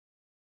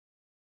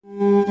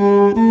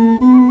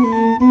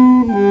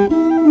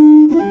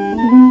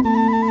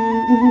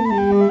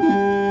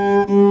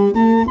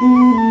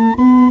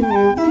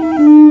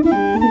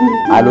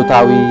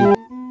ኣሉታዊ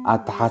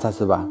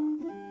ኣተሓሳስባ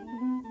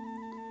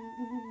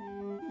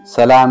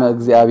ሰላም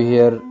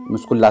እግዚአብሔር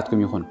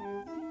ምስኩላትኩም ይኹን።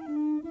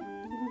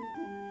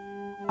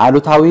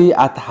 ኣሉታዊ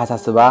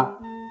ኣተሓሳስባ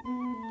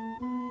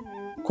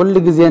ኩሉ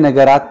ግዜ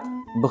ነገራት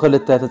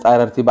ብኽልተ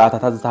ተጻረርቲ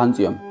ባእታታት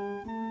ዝተሃንጽዮም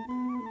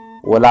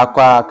ወላኳ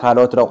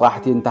ካልኦት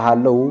ረቋሕቲ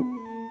እንተሃለው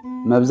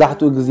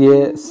መብዛሕትኡ ግዜ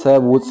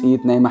ሰብ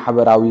ውጽኢት ናይ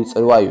ማሕበራዊ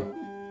ጽልዋ እዩ።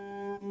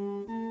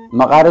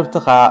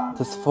 መቃርብትኻ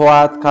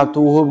ተስፋዋት ካብቲ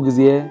ውሁብ ግዜ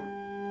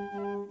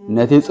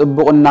ነቲ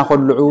ጽቡቕ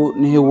እናኸልዑ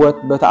ንህይወት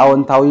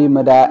በተኣወንታዊ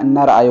መዳይ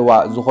እናረኣይዋ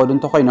ዝኸዱ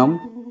እንተኾይኖም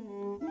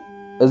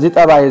እዚ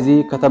ጠባይ እዚ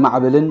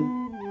ከተማዕብልን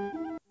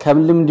ከም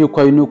ልምዲ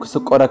ኮይኑ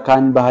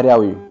ክስቆረካን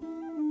ባህርያዊ እዩ።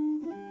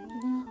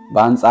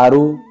 በአንጻሩ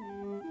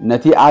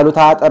ነቲ ኣሉታ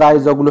ጥራይ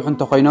ዘጉልሑ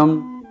እንተኾይኖም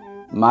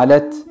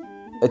ማለት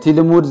እቲ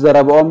ልሙድ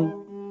ዘረብኦም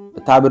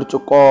እታ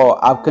ብርጭቆ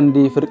ኣብ ክንዲ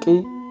ፍርቂ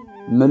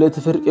ምልእቲ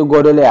ፍርቂ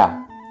ጎደለያ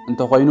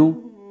እንተኾይኑ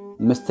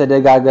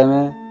ምስተደጋገመ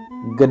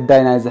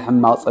ገዳይ ናይ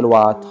ዝሕማቕ ጽልዋ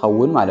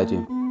ትኸውን ማለት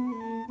እዩ።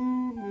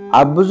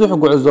 ኣብ ብዙሕ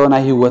ጉዕዞ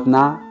ናይ ህይወትና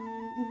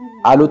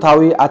ኣሉታዊ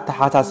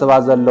ኣተሓሳስባ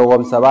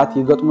ዘለዎም ሰባት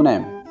ይገጥሙና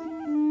እዮም።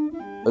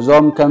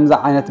 እዞም ከምዚ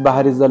ዓይነት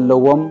ባህሪ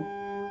ዘለዎም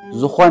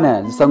ዝኾነ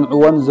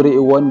ዝሰምዕዎን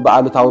ዝርእይዎን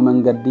በኣሉታዊ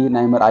መንገዲ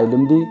ናይ ምርኣይ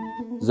ልምዲ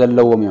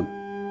ዘለዎም እዮም።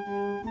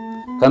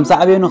 ከም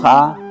ሳዕቤኑ ከዓ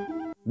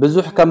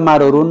ብዙሕ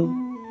ከማረሩን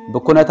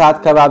ብኩነታት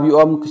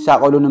ከባቢኦም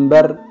ክሻቐሉን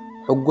እምበር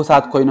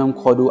ሕጉሳት ኮይኖም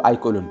ክኸዱ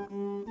ኣይክእሉን።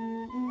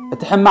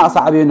 እቲ ሕማቕ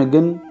ሳዕቤኑ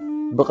ግን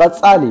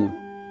ብቐጻሊ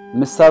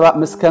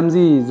ምስ ከምዚ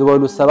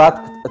ዝበሉ ሰባት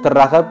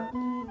እትራኸብ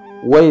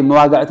ወይ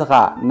መዋጋዕትኻ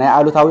ናይ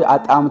ኣሉታዊ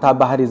ኣጣምታ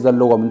ባህሪ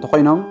ዘለዎም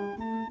እንተኾይኖም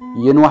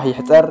ይንዋሕ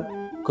ይሕፀር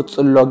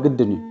ክትጽሎ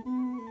ግድን እዩ።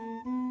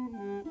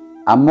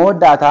 ኣብ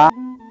መወዳእታ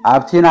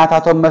ኣብቲ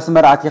ናታቶም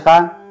መስመር ኣቲኻ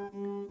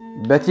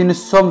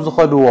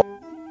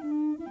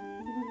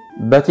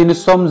በቲ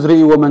ንሶም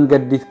ዝርእይዎ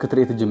መንገዲ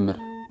ክትርኢ ትጅምር።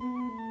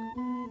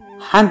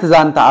 ሓንቲ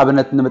ዛንታ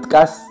ኣብነት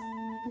ንምጥቃስ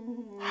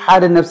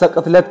ሓደ ነፍሰ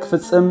ቅትለት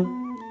ክፍጽም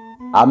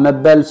ኣብ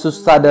መበል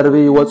 60 ደርቢ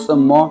ይወጽእ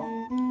እሞ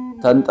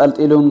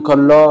ተንጠልጢሉን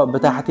ከሎ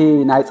ብታሕቲ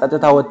ናይ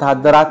ጸጥታ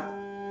ወተሃደራት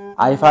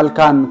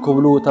ኣይፋልካን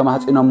ክብሉ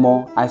ተማህጺኖሞ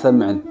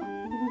ኣይሰምዕን።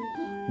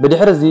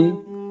 ብድሕሪዚ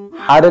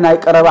ሓደ ናይ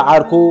ቀረባ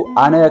ዓርኩ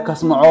ኣነ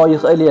ከስምዖ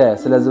ይኽእል እየ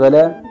ስለ ዝበለ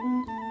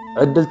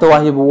ዕድል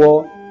ተዋሂብዎ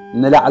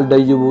ንላዕል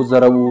ደይቡ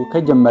ዘረብኡ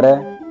ከጀመረ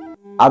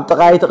ኣብ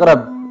ጥቓይ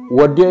ትቕረብ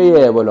ወዲኡ እየ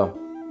በሎ።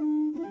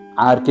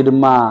 ዓርኪ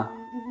ድማ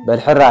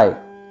በልሕራይ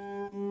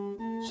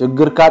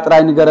ሽግርካ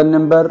ጥራይ ንገረኒ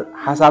እምበር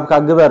ሓሳብካ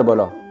ግበር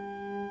በሎ።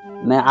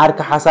 ናይ ዓርኪ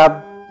ሓሳብ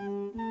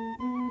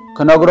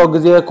ክነግሮ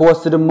ግዜ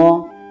ክወስድ እሞ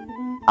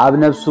ኣብ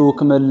ነፍሱ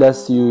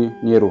ክምለስ እዩ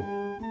ነይሩ።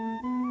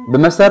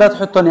 ብመሰረት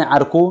ሕቶ ናይ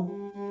ዓርኩ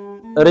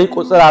እርይ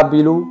ቁፅር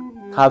ኣቢሉ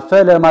ካብ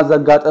ፈለማ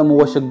ዘጋጠምዎ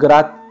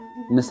ሽግራት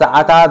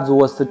ንሰዓታት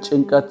ዝወስድ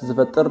ጭንቀት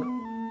ዝፈጥር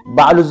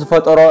ባዕሉ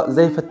ዝፈጠሮ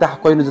ዘይፍታሕ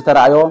ኮይኑ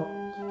ዝተረኣዮ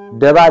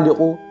ደባሊቑ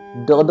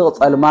ድቕድቕ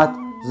ጸልማት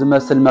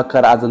ዝመስል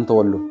መከራ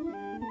ኣዘንተወሉ።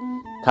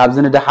 ካብዚ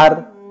ንድሓር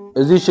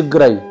እዚ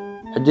ሽግረይ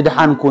ሕጂ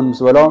ድሓን ኩን ምስ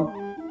በሎ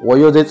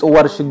ወዮ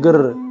ዘይጽወር ሽግር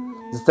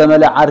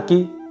ዝተመልአ ዓርኪ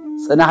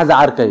ጽናሕ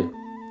ዝዓርከይ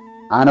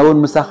ኣነ እውን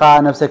ምሳኻ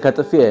ነፍሰይ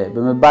ከጥፍየ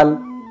ብምባል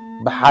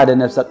ብሓደ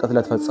ነፍሰ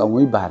ቅትለት ፈጸሙ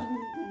ይበሃል።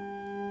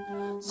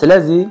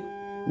 ስለዚ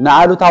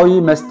ንኣሉታዊ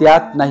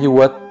መስትያት ናይ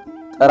ህይወት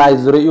ጥራይ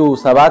ዝርእዩ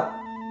ሰባት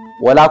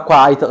ወላኳ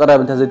ኣይትቕረብ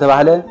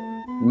እንተዘይተባህለ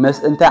ምስ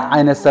እንታይ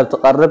ዓይነት ሰብ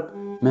ትቐርብ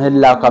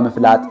ምህላውካ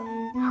ምፍላጥ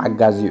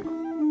ሓጋዝ እዩ።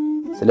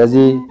 ስለዚ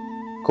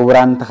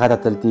ክቡራን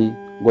ተኸታተልቲ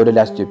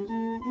ጎደልያስ ቲዩብ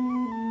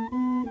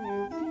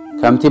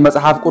ከምቲ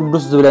መጽሓፍ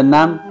ቅዱስ ዝብለና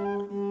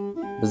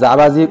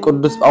ብዛዕባ እዚ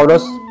ቅዱስ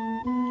ጳውሎስ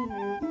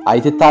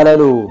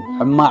ኣይትታለሉ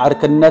ሕማቕ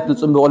ዕርክነት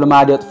ንጽቡቕ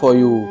ልማድ የጥፎ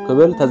እዩ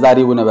ክብል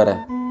ተዛሪቡ ነበረ።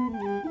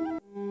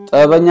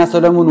 ጥበበኛ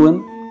ሰሎሞን እውን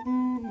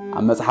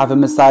ኣብ መጽሓፍ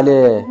ምሳሌ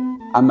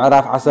ኣብ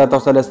ምዕራፍ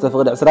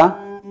 13:10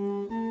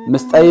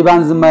 ምስ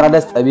ጠቢባን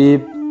ዝመላለስ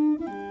ጠቢብ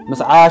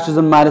ምስ ዓያሹ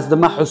ዝማለስ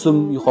ድማ ሕሱም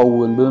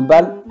ይኸውን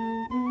ብምባል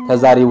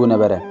ተዛሪቡ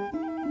ነበረ።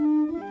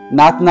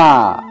 ናትና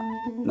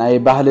ናይ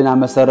ባህልና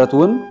መሰረት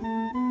እውን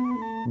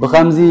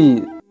ብኸምዚ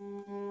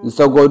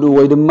ዝሰጎዱ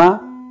ወይ ድማ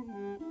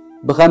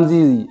ብኸምዚ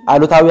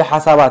ኣሉታዊ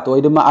ሓሳባት ወይ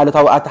ድማ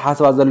ኣሉታዊ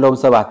ኣተሓሳስባ ዘለዎም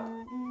ሰባት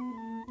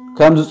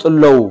ከም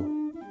ዝጽለዉ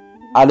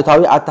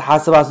ኣሉታዊ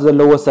ኣተሓሳስባ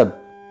ዘለዎ ሰብ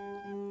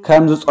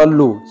ከም ዝጸሉ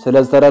ስለ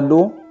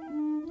ዝተረድኡ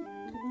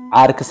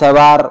ዓርኪ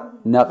ሰባር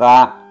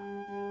ነቓዕ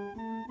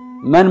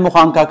መን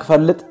ምዃንካ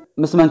ክፈልጥ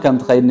ምስ መን ከም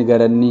ትኸይድ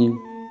ንገረኒ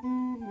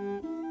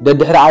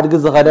ደድሕሪ ኣድጊ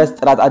ዝኸደስ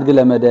ጥራት ኣድጊ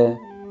ለመደ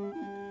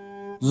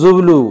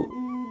ዝብሉ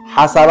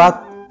ሓሳባት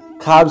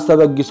ካብ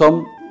ዝተበጊሶም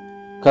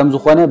ከም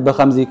ዝኾነ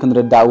ብኸምዚ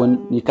ክንርዳእ እውን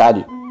ይከኣል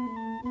እዩ።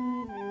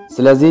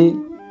 ስለዚ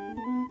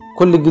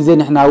ኩሉ ግዜ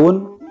ንሕና እውን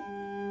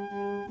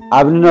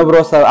ኣብ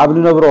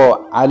ንነብሮ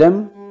ዓለም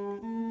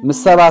ምስ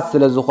ሰባት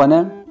ስለ ዝኾነ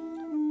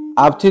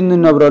ኣብቲ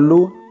እንነብረሉ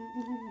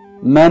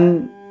መን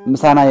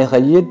ምሳና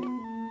ይኸይድ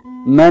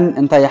መን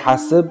እንታይ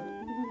ይሓስብ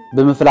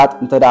ብምፍላጥ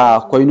እንተዳ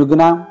ኮይኑ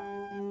ግና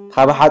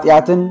ካብ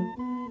ሓጢኣትን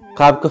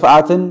ካብ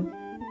ክፍኣትን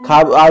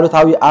ካብ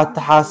ኣሉታዊ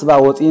ኣተሓሳስባ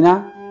ወፂና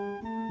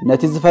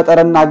ነቲ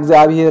ዝፈጠረና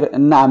እግዚአብሔር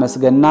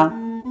እናኣመስገና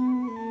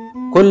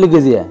ኩሉ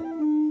ግዜ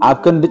ኣብ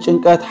ክንዲ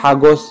ጭንቀት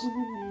ሓጎስ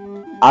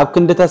ኣብ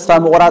ክንዲ ተስፋ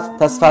ምቁራጽ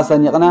ተስፋ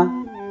ሰኒቕና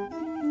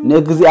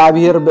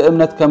ንእግዚአብሔር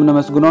በእምነት ከም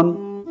ነመስግኖን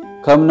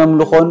ከም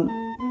ነምልኾን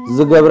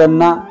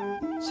ዝገብረና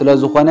ስለ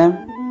ዝኾነ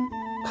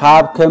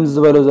ካብ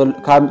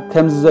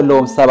ከም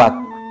ዘለዎም ሰባት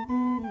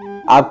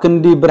ኣብ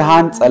ክንዲ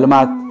ብርሃን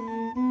ጸልማት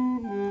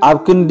ኣብ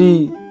ክንዲ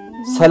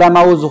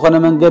ሰላማዊ ዝኾነ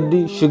መንገዲ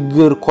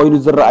ሽግር ኮይኑ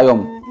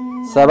ዝረአዮም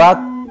ሰባት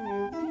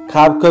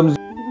ካብ ከም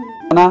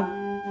ዝና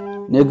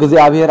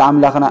ንእግዚአብሔር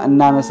አምላኽና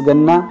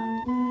እናመስገንና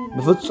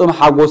بفتصم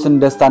حاجوسن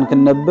دستان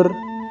كنبر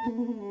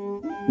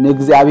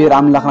نእግዚአብሔር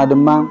አምላኽና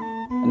ድማ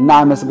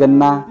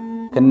እናመስገንና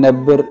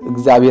كنبر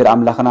እግዚአብሔር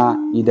አምላኽና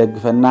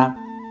ይደግፈና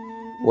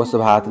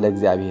وسبحات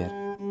ለእግዚአብሔር